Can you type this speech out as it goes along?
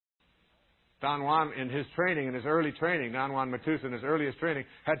Don Juan, in his training, in his early training, Don Juan Matus, in his earliest training,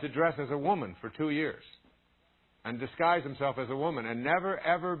 had to dress as a woman for 2 years and disguise himself as a woman and never,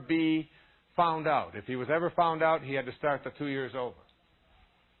 ever be found out. If he was ever found out, he had to start the 2 years over.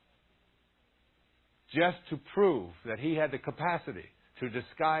 Just to prove that he had the capacity to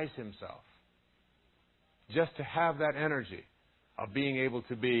disguise himself. Just to have that energy of being able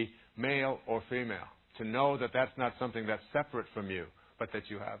to be male or female. To know that that's not something that's separate from you, but that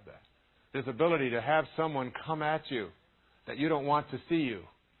you have that. This ability to have someone come at you that you don't want to see you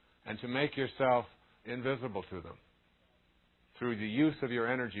and to make yourself invisible to them through the use of your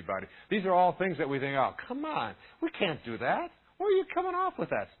energy body. These are all things that we think, oh, come on, we can't do that. Where are you coming off with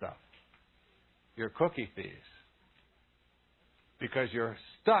that stuff? You're cookie thieves. Because you're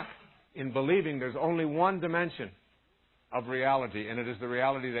stuck in believing there's only one dimension of reality, and it is the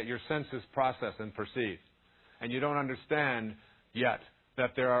reality that your senses process and perceive. And you don't understand yet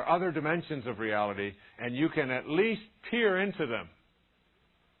that there are other dimensions of reality, and you can at least peer into them.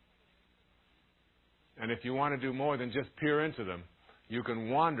 And if you want to do more than just peer into them, you can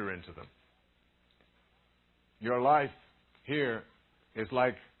wander into them. Your life here is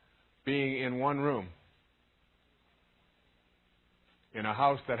like being in one room in a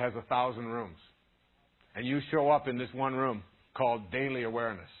house that has 1,000 rooms. And you show up in this one room called daily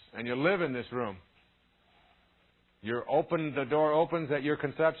awareness. And you live in this room. The door opens at your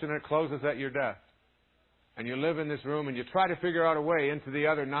conception and it closes at your death. And you live in this room and you try to figure out a way into the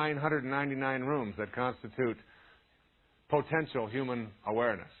other 999 rooms that constitute potential human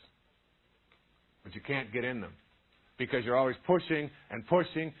awareness. But you can't get in them. Because you're always pushing and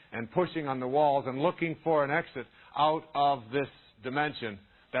pushing and pushing on the walls and looking for an exit out of this dimension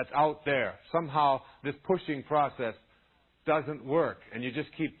that's out there. Somehow this pushing process doesn't work, and you just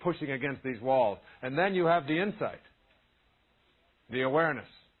keep pushing against these walls. And then you have the insight, the awareness,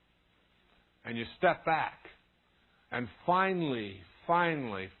 and you step back, and finally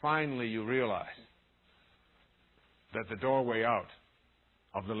you realize that the doorway out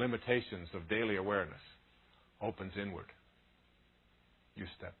of the limitations of daily awareness opens inward. You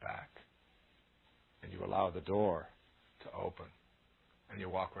step back, and you allow the door to open, and you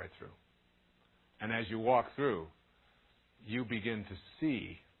walk right through. And as you walk through, you begin to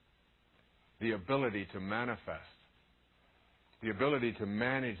see the ability to manifest, the ability to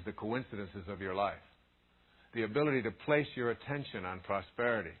manage the coincidences of your life, the ability to place your attention on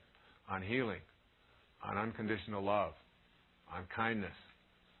prosperity, on healing, on unconditional love, on kindness,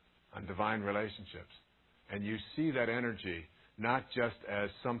 on divine relationships. And you see that energy not just as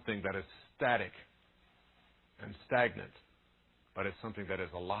something that is static and stagnant, but as something that is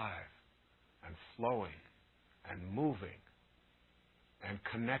alive and flowing and moving and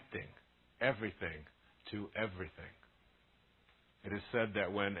connecting everything to everything. It is said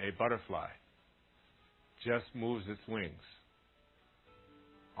that when a butterfly just moves its wings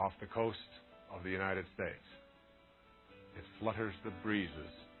off the coast of the United States, it flutters the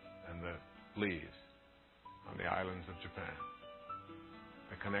breezes and the leaves on the islands of Japan.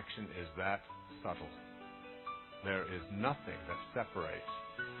 The connection is that subtle. There is nothing that separates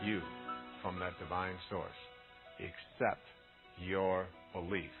you from that divine source except your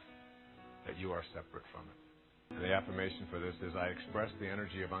belief that you are separate from it. And the affirmation for this is, I express the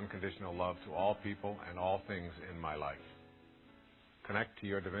energy of unconditional love to all people and all things in my life. Connect to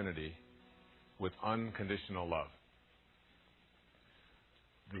your divinity with unconditional love.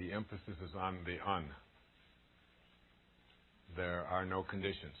 The emphasis is on the un. There are no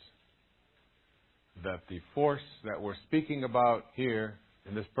conditions. That the force that we're speaking about here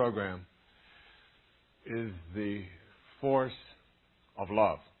in this program is the force of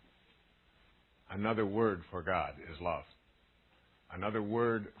love. Another word for God is love. Another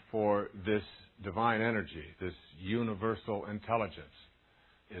word for this divine energy, this universal intelligence,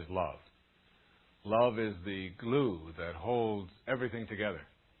 is love. Love is the glue that holds everything together.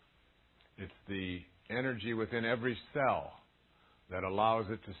 It's the energy within every cell that allows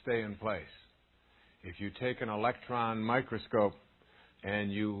it to stay in place. If you take an electron microscope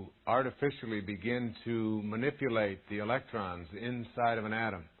and you artificially begin to manipulate the electrons inside of an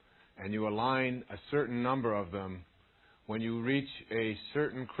atom, and you align a certain number of them, when you reach a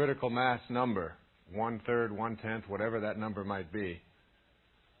certain critical mass number, 1/3, 1/10, whatever that number might be,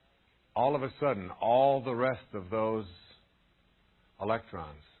 all of a sudden, all the rest of those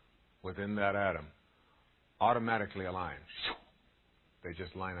electrons within that atom automatically align. They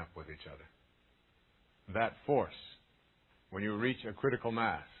just line up with each other. That force, when you reach a critical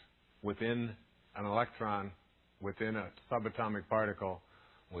mass within an electron, within a subatomic particle,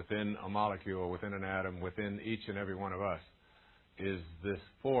 within a molecule, within an atom, within each and every one of us, is this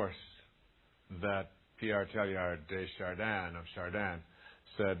force Pierre Teilhard de Chardin of Chardin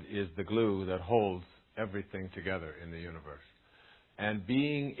said is the glue that holds everything together in the universe. And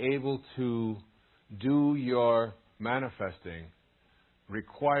being able to do your manifesting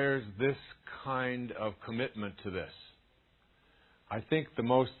requires this kind of commitment to this. I think the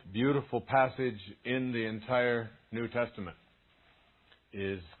most beautiful passage in the entire New Testament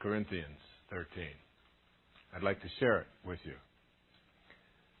is Corinthians 13. I'd like to share it with you.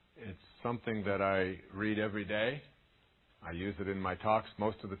 It's something that I read every day. I use it in my talks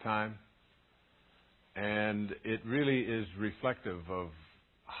most of the time. And it really is reflective of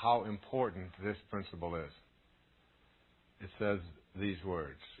how important this principle is. It says these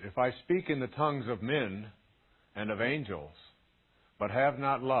words, "If I speak in the tongues of men and of angels, but have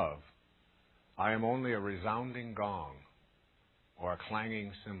not love, I am only a resounding gong or a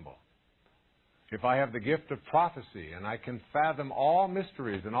clanging cymbal. If I have the gift of prophecy and I can fathom all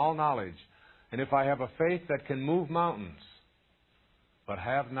mysteries and all knowledge, and if I have a faith that can move mountains, but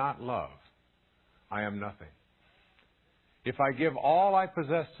have not love, I am nothing. If I give all I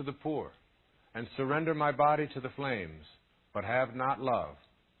possess to the poor and surrender my body to the flames, but have not love,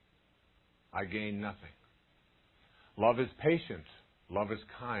 I gain nothing. Love is patient. Love is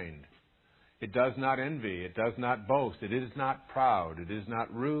kind. It does not envy. It does not boast. It is not proud. It is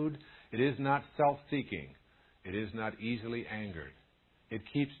not rude. It is not self-seeking. It is not easily angered. It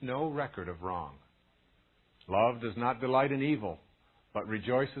keeps no record of wrong. Love does not delight in evil, but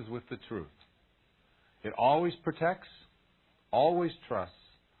rejoices with the truth. It always protects, always trusts,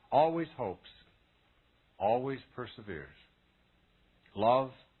 always hopes, always perseveres.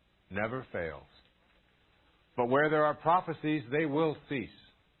 Love never fails. But where there are prophecies, they will cease.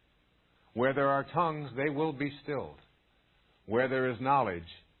 Where there are tongues, they will be stilled. Where there is knowledge,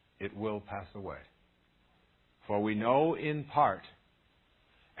 it will pass away. For we know in part,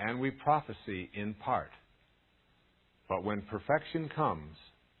 and we prophesy in part. But when perfection comes,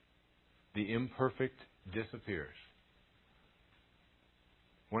 the imperfect disappears."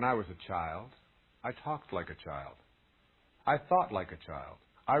 When I was a child, I talked like a child. I thought like a child.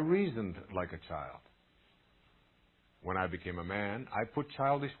 I reasoned like a child. When I became a man, I put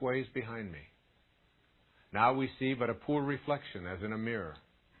childish ways behind me. Now we see but a poor reflection as in a mirror.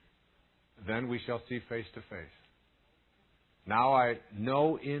 Then we shall see face to face. Now I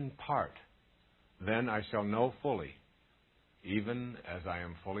know in part. Then I shall know fully, even as I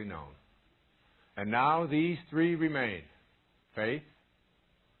am fully known. And now these three remain: faith,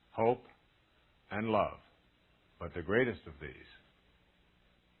 hope, and love. But the greatest of these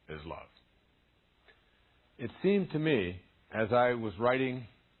is love. It seemed to me, as I was writing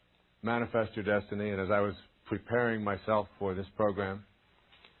Manifest Your Destiny and as I was preparing myself for this program,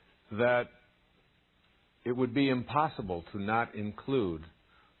 that it would be impossible to not include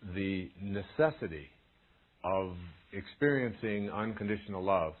the necessity of experiencing unconditional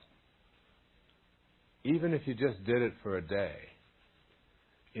love, even if you just did it for a day,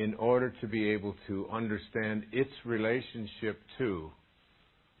 in order to be able to understand its relationship to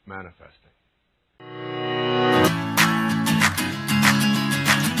manifesting.